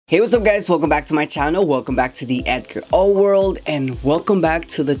Hey, what's up guys, welcome back to my channel, welcome back to the Edgar-O world, and welcome back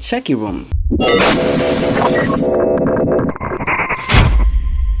to the Chucky room.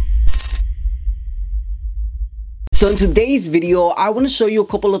 So in today's video, I want to show you a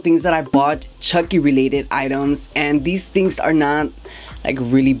couple of things that I bought, Chucky related items, and these things are not like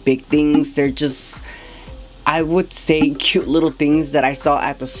really big things. They're just, I would say, cute little things that I saw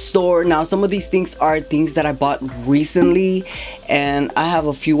at the store. Now some of these things are things that I bought recently, and I have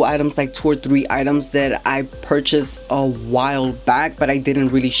a few items, like 2 or 3 items that I purchased a while back, but I didn't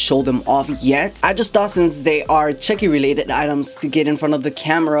really show them off yet. I just thought, since they are Chucky related items, to get in front of the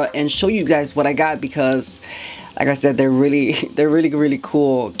camera and show you guys what I got, because like I said, they're really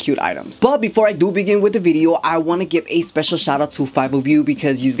cool, cute items. But before I do begin with the video, I want to give a special shout out to 5 of you,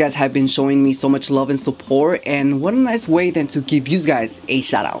 because you guys have been showing me so much love and support, and what a nice way than to give you guys a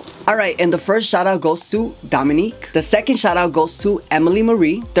shout out. Alright, and the first shout out goes to Dominique. The second shout out goes to Emily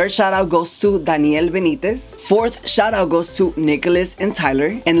Marie. Third shout out goes to Daniel Benitez. Fourth shout out goes to Nicholas and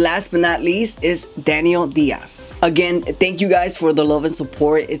Tyler. And last but not least is Daniel Diaz. Again, thank you guys for the love and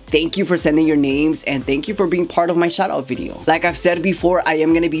support. Thank you for sending your names, and thank you for being part of my shout out video. Like I've said before, I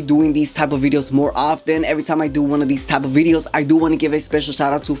am going to be doing these type of videos more often. Every time I do one of these type of videos, I do want to give a special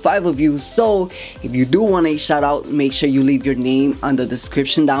shout out to 5 of you. So if you do want a shout out, make sure you leave your name on the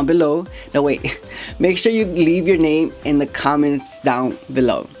description down below. No, wait, make sure you leave your name in the comments down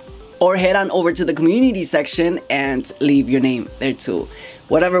below, or head on over to the community section and leave your name there too.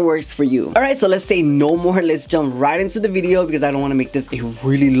 Whatever works for you. Alright, so let's say no more. Let's jump right into the video, because I don't want to make this a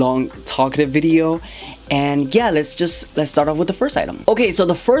really long talkative video. And yeah, let's start off with the first item. Okay, so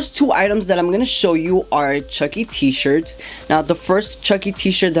the first 2 items that I'm going to show you are Chucky t-shirts. Now the first Chucky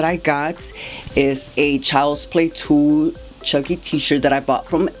t-shirt that I got is a Child's Play 2 Chucky t-shirt that I bought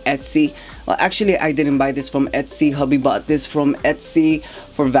from Etsy. Well, actually I didn't buy this from Etsy. Hubby bought this from Etsy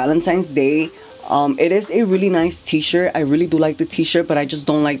for Valentine's Day. It is a really nice t-shirt. I really do like the t-shirt, but I just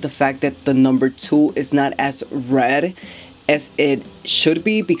don't like the fact that the number 2 is not as red as it should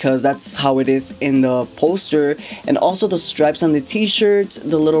be, because that's how it is in the poster. And also the stripes on the t-shirt,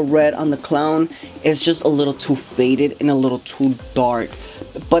 the little red on the clown, is just a little too faded and a little too dark.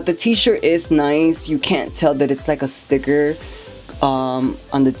 But the t-shirt is nice. You can't tell that it's like a sticker on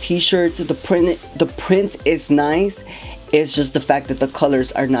the t-shirt. The print is nice. It's just the fact that the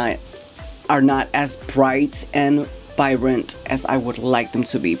colors are not as bright and vibrant as I would like them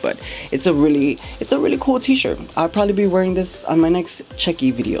to be. But it's a really cool t-shirt. I'll probably be wearing this on my next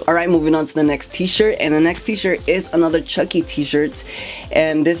Chucky video. Alright, moving on to the next t-shirt, and the next t-shirt is another Chucky t-shirt,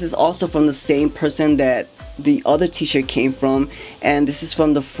 and this is also from the same person that the other t-shirt came from, and this is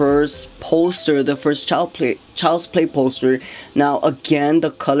from the first poster, the first Child's Play poster. Now again,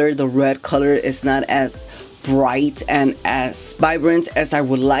 the red color is not as bright and as vibrant as I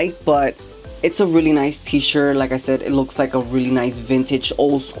would like, but it's a really nice t-shirt. Like I said, it looks like a really nice vintage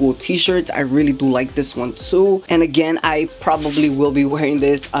old school t-shirt. I really do like this one too. And again, I probably will be wearing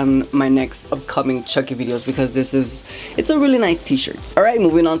this on my next upcoming Chucky videos, because it's a really nice t-shirt. Alright,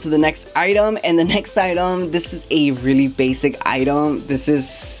 moving on to the next item. And the next item, this is a really basic item. This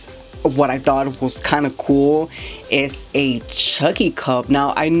is what I thought was kind of cool. Is a Chucky cup.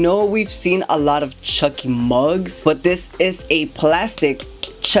 Now I know we've seen a lot of Chucky mugs, but this is a plastic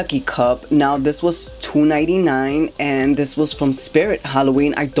Chucky cup. Now this was $2.99, and this was from Spirit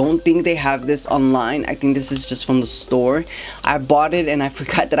Halloween. I don't think they have this online. I think this is just from the store. I bought it and I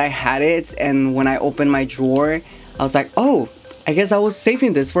forgot that I had it, and when I opened my drawer, I was like, oh, I guess I was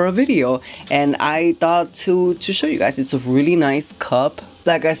saving this for a video, and I thought to show you guys. It's a really nice cup.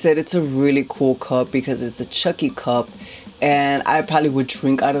 Like I said, it's a really cool cup because it's a Chucky cup, and I probably would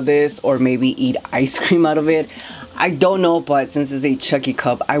drink out of this, or maybe eat ice cream out of it. I don't know, but since it's a Chucky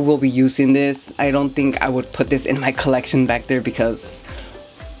cup, I will be using this. I don't think I would put this in my collection back there, because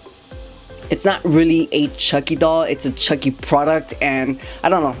it's not really a Chucky doll. It's a Chucky product, and I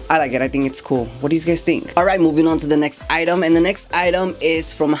don't know. I like it. I think it's cool. What do you guys think? Alright, moving on to the next item. And the next item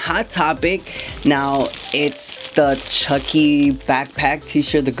is from Hot Topic. Now, it's the Chucky backpack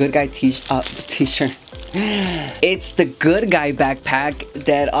t-shirt, the good guy t-shirt. It's the good guy backpack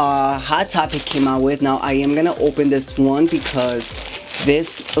that Hot Topic came out with. Now I am gonna open this one, because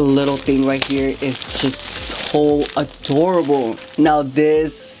this little thing right here is just so adorable. Now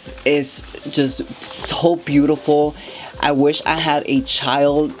this is just so beautiful. I wish I had a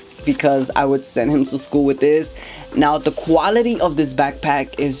child, because I would send him to school with this. Now the quality of this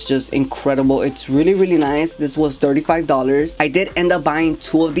backpack is just incredible. It's really nice. This was $35. I did end up buying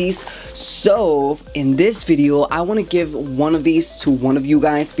 2 of these, so in this video I want to give one of these to one of you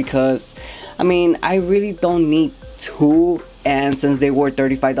guys, because I mean, I really don't need 2 and since they were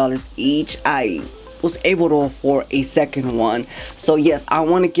 $35 each, I was able to afford a second one. So yes, I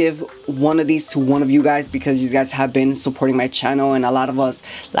want to give one of these to one of you guys because you guys have been supporting my channel and a lot of us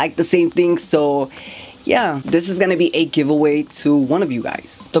like the same thing. So yeah, this is gonna be a giveaway to one of you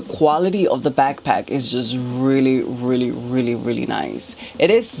guys. The quality of the backpack is just really nice. It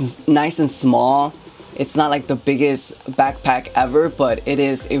is nice and small. It's not like the biggest backpack ever, but it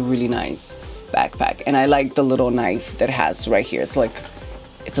is a really nice backpack. And I like the little knife that it has right here. It's like,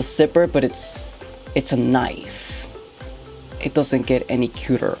 it's a zipper, but it's a knife. It doesn't get any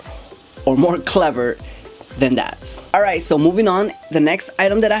cuter or more clever than that. Alright, so moving on, the next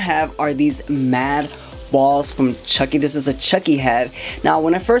item that I have are these mad balls from Chucky. This is a Chucky head. Now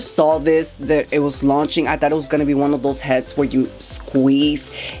when I first saw this, that it was launching, I thought it was gonna be one of those heads where you squeeze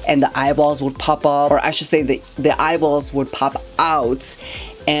and the eyeballs would pop up, or I should say the eyeballs would pop out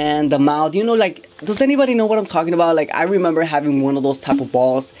and the mouth, you know, like, does anybody know what I'm talking about? Like, I remember having one of those type of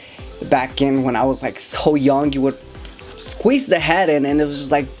balls back in when I was like so young. You would squeeze the head in and it was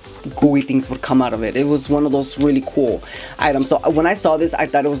just like gooey things would come out of it. It was one of those really cool items. So when I saw this, I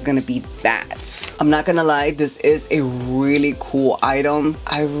thought it was gonna be that. I'm not gonna lie, this is a really cool item.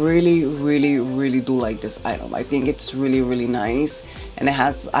 I really do like this item. I think it's really nice, and it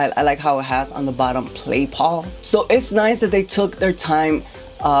has, I like how it has on the bottom play pause. So it's nice that they took their time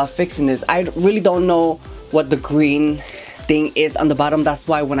fixing this. I really don't know what the green thing is on the bottom. That's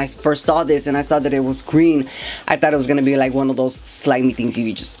why when I first saw this and I saw that it was green, I thought it was gonna be like one of those slimy things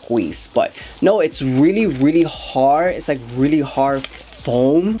you just squeeze. But no, it's really hard. It's like really hard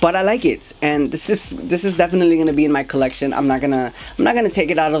foam, but I like it, and this is definitely gonna be in my collection. I'm not gonna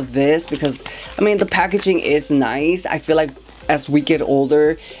take it out of this because I mean the packaging is nice. I feel like as we get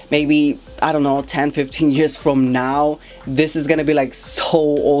older, maybe, I don't know, 10-15 years from now, this is gonna be like so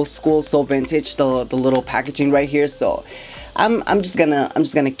old school, so vintage, the little packaging right here. So I'm just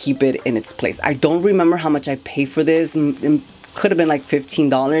gonna keep it in its place. I don't remember how much I paid for this. It could have been like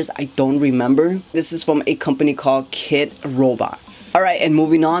 $15. I don't remember. This is from a company called Kid Robots. All right, and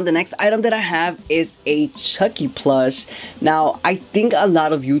moving on, the next item that I have is a Chucky plush. Now, I think a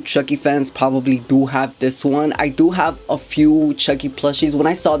lot of you Chucky fans probably do have this one. I do have a few Chucky plushies. When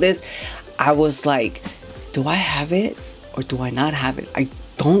I saw this, I was like, do I have it or do I not have it? I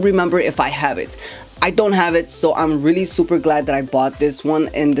don't remember if I have it. I don't have it, so I'm really super glad that I bought this one,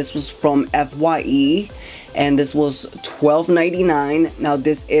 and this was from FYE, and this was $12.99. Now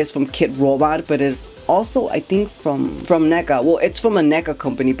this is from Kid Robot, but it's also, I think, from NECA. Well, it's from a NECA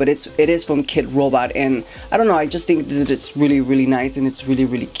company, but it is from Kid Robot, and I don't know, I just think that it's really nice, and it's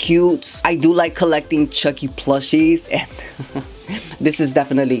really cute. I do like collecting Chucky plushies, and this is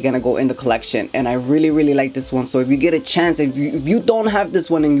definitely gonna go in the collection, and I really like this one. So if you get a chance, if you don't have this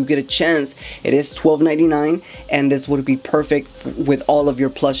one and you get a chance, it is $12.99, and this would be perfect with all of your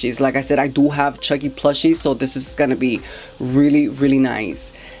plushies. Like I said, I do have Chucky plushies, so this is gonna be really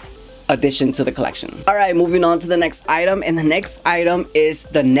nice addition to the collection. All right, moving on to the next item, and the next item is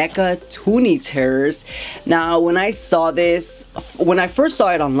the NECA Toonie Terrors. Now when I saw this, when I first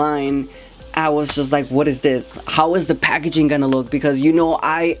saw it online, I was just like, what is this? How is the packaging gonna look? Because you know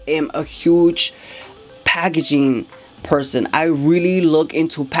I am a huge packaging person. I really look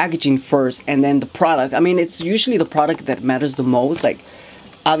into packaging first and then the product. I mean, it's usually the product that matters the most. Like,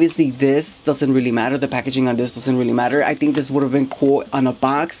 obviously this doesn't really matter. The packaging on this doesn't really matter. I think this would have been cool on a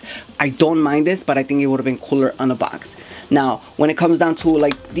box. I don't mind this, but I think it would have been cooler on a box. Now, when it comes down to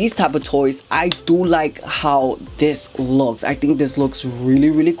like these type of toys, I do like how this looks. I think this looks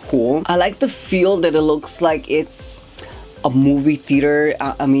really cool. I like the feel that it looks like it's a movie theater.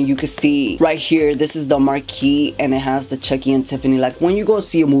 I mean, you can see right here, this is the marquee, and it has the Chucky and Tiffany. Like when you go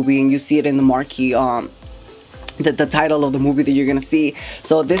see a movie and you see it in the marquee, the title of the movie that you're gonna see.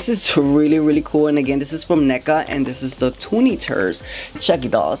 So this is really cool, and again, this is from NECA, and this is the Toonie Terrors Chucky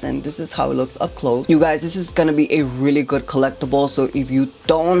dolls, and this is how it looks up close. You guys, this is gonna be a really good collectible, so if you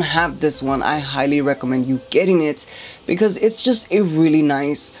don't have this one, I highly recommend you getting it because it's just a really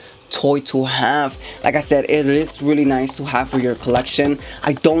nice toy to have. Like I said, it is really nice to have for your collection.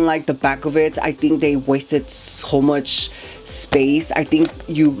 I don't like the back of it. I think they wasted so much space. I think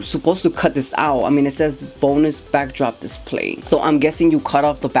you're supposed to cut this out. I mean, it says bonus backdrop display, so I'm guessing you cut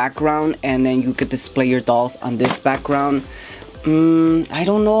off the background and then you could display your dolls on this background. I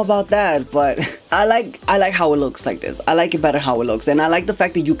don't know about that, but I like how it looks like this. I like it better how it looks, and I like the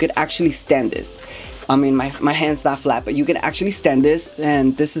fact that you could actually stand this. I mean, my hand's not flat, but you can actually stand this,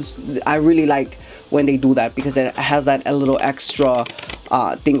 and this is, I really like when they do that because it has that a little extra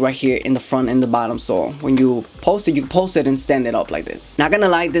thing right here in the front and the bottom, so when you post it, you can post it and stand it up like this. Not gonna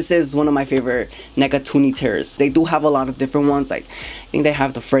lie, this is one of my favorite NECA Toonie tears. They do have a lot of different ones, like I think they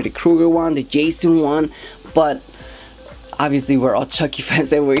have the Freddy Krueger one, the Jason one, but obviously we're all Chucky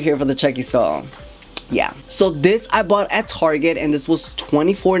fans and we're here for the Chucky, so yeah. So this I bought at Target and this was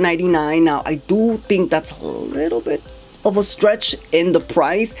 $24.99. Now I do think that's a little bit of a stretch in the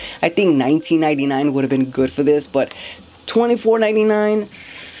price. I think $19.99 would have been good for this, but $24.99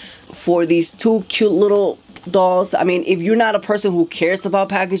 for these two cute little dolls. I mean, if you're not a person who cares about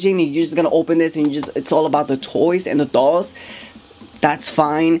packaging and you're just gonna open this and it's all about the toys and the dolls, that's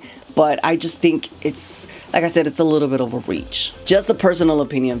fine. But I just think it's, like I said, it's a little bit of a reach. Just a personal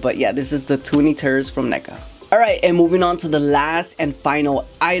opinion, but yeah, this is the Toonie tears from NECA. Alright, and moving on to the last and final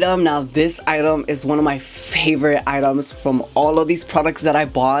item. Now this item is one of my favorite items from all of these products that I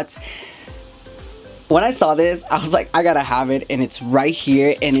bought. When I saw this, I was like, I gotta have it, and it's right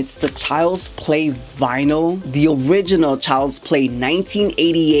here, and it's the Child's Play vinyl, the original Child's Play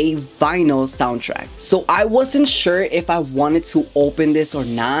 1988 vinyl soundtrack. So I wasn't sure if I wanted to open this or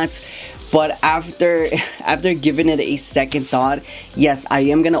not, but after giving it a second thought, yes, I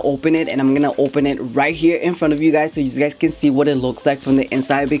am gonna open it, and I'm gonna open it right here in front of you guys so you guys can see what it looks like from the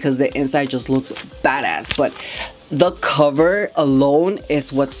inside, because the inside just looks badass. But the cover alone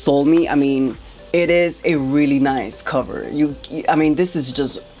is what sold me. I mean, it is a really nice cover. I mean, this is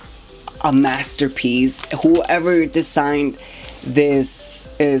just a masterpiece. Whoever designed this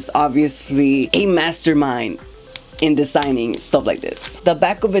is obviously a mastermind in designing stuff like this. The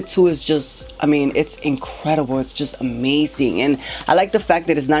back of it too is just, I mean, it's incredible. It's just amazing. And I like the fact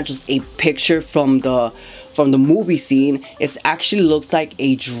that it's not just a picture from the movie scene. It actually looks like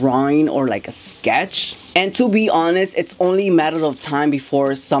a drawing or like a sketch. And to be honest, it's only a matter of time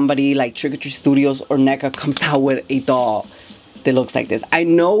before somebody like Trick or Treat Studios or NECA comes out with a doll that looks like this. I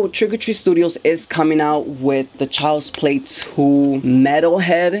know Trick or Treat Studios is coming out with the Child's Play 2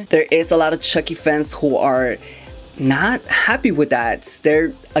 Metalhead. There is a lot of Chucky fans who are not happy with that.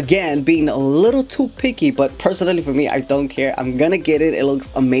 They're, again, being a little too picky, but personally for me, I don't care. I'm gonna get it. It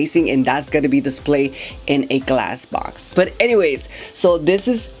looks amazing, and that's gonna be displayed in a glass box. But anyways, so this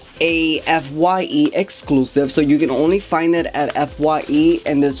is a FYE exclusive, so you can only find it at FYE,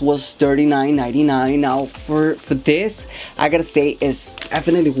 and this was $39.99. Now for this, I gotta say it's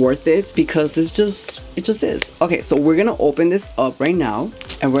definitely worth it, because it just is. Okay, so we're gonna open this up right now,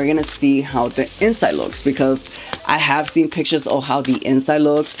 and we're gonna see how the inside looks, because I have seen pictures of how the inside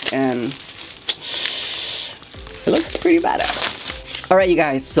looks, and it looks pretty badass. Alright, you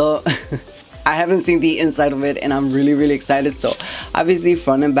guys, so I haven't seen the inside of it, and I'm really excited. So obviously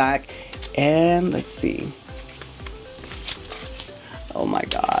front and back, and let's see. Oh my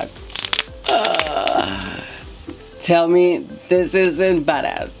god. Tell me this isn't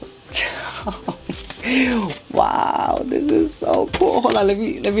badass. Wow, this is so cool. Hold on, let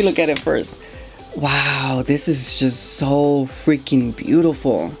me look at it first. Wow, this is just so freaking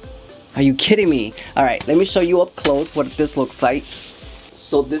beautiful. Are you kidding me? Alright, let me show you up close what this looks like.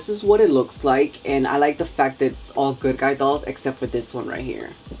 So this is what it looks like, and I like the fact that it's all good guy dolls except for this one right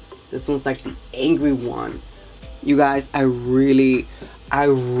here. This one's like the angry one. You guys, I really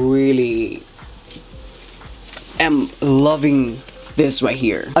am loving this right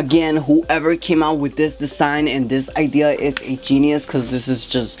here. Again, whoever came out with this design and this idea is a genius, because this is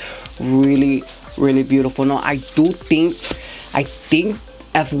just really beautiful. Now I think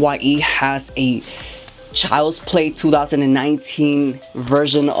FYE has a Child's Play 2019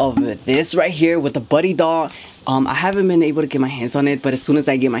 version of this right here with the Buddy doll. I haven't been able to get my hands on it, but as soon as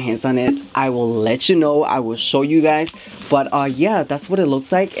I get my hands on it, I will let you know. I will show you guys. But yeah, that's what it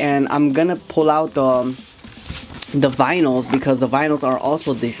looks like, and I'm gonna pull out the vinyls, because the vinyls are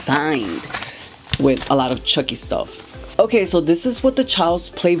also designed with a lot of Chucky stuff. Okay, so this is what the Child's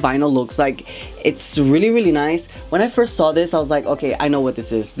Play vinyl looks like. It's really nice. When I first saw this, I was like, okay, I know what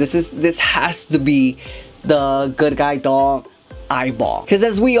this is. This has to be the good guy doll eyeball, because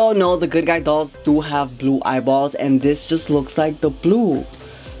as we all know, the good guy dolls do have blue eyeballs, and this just looks like the blue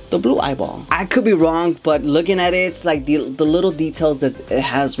eyeball. I could be wrong, but looking at it, it's like the little details that it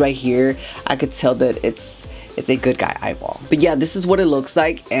has right here, I could tell that it's a good guy eyeball. But yeah, this is what it looks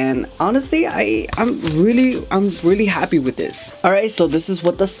like, and honestly, I'm really happy with this. All right, so this is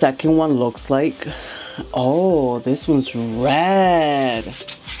what the second one looks like. Oh, this one's red.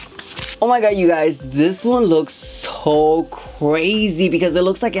 Oh my god, you guys, this one looks so crazy, because it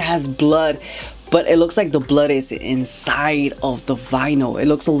looks like it has blood, but it looks like the blood is inside of the vinyl. It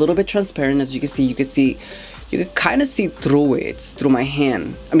looks a little bit transparent. As you can see, you can kind of see through it, through my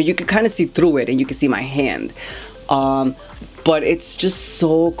hand. I mean, you can kind of see through it, and you can see my hand. But it's just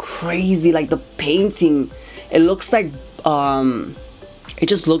so crazy. Like the painting, it looks like it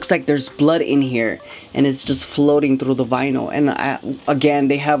just looks like there's blood in here, and it's just floating through the vinyl. And again,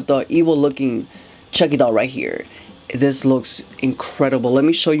 they have the evil looking Chucky doll right here. This looks incredible. Let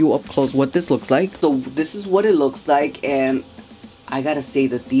me show you up close what this looks like. So this is what it looks like, and I gotta say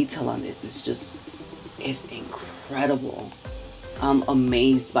the detail on this is just, it's incredible. I'm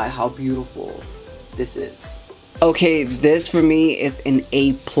amazed by how beautiful this is. Okay, this for me is an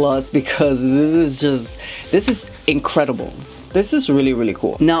A+ because this is incredible. This is really, really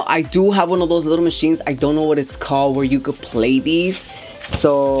cool. Now, I do have one of those little machines. I don't know what it's called, where you could play these.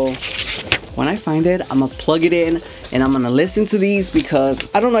 So when I find it, I'm gonna plug it in and I'm gonna listen to these because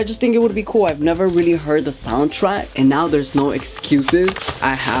I don't know, I just think it would be cool. I've never really heard the soundtrack, and now there's no excuses.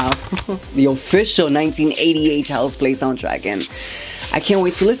 I have the official 1988 House Play soundtrack, and I can't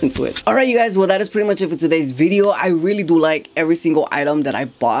wait to listen to it. Alright you guys, well that is pretty much it for today's video. I really do like every single item that I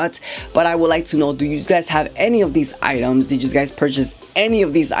bought, but I would like to know, do you guys have any of these items? Did you guys purchase any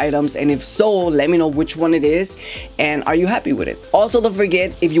of these items? And if so, let me know which one it is, and are you happy with it? Also, don't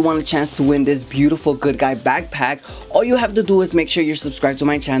forget, if you want a chance to win this beautiful Good Guy backpack, all you have to do is make sure you're subscribed to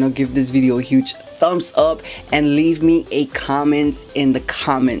my channel, give this video a huge thumbs up, and leave me a comment in the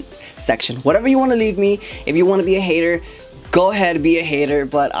comment section. Whatever you want to leave me. If you want to be a hater, go ahead, be a hater,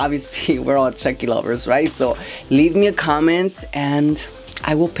 but obviously we're all Chucky lovers, right? So leave me a comment and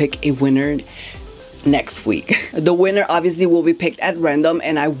I will pick a winner next week. The winner obviously will be picked at random,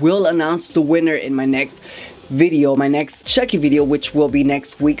 and I will announce the winner in my next video, my next Chucky video, which will be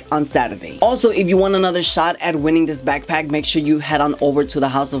next week on Saturday. Also, if you want another shot at winning this backpack, make sure you head on over to the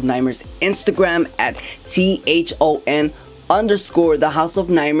House of Nightmares Instagram at THON_the House of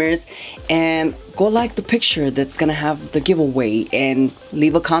Nightmares, and go like the picture that's gonna have the giveaway, and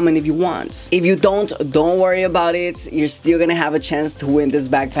leave a comment if you want. If you don't worry about it. You're still gonna have a chance to win this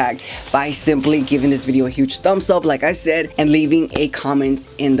backpack by simply giving this video a huge thumbs up, like I said, and leaving a comment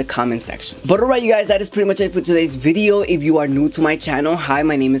in the comment section. But alright you guys, that is pretty much it for today's video. If you are new to my channel, hi,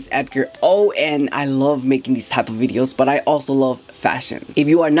 my name is Edgar-O, and I love making these type of videos, but I also love fashion. If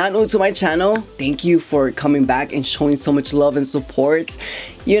you are not new to my channel, thank you for coming back and showing so much love and support.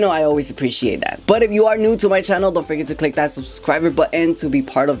 You know, I always appreciate that. But if you are new to my channel, don't forget to click that subscriber button to be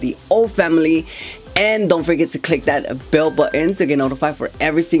part of the O family. And don't forget to click that bell button to get notified for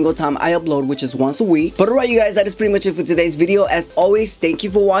every single time I upload, which is once a week. But alright you guys, that is pretty much it for today's video. As always, thank you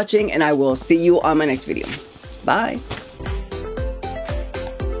for watching, and I will see you on my next video. Bye.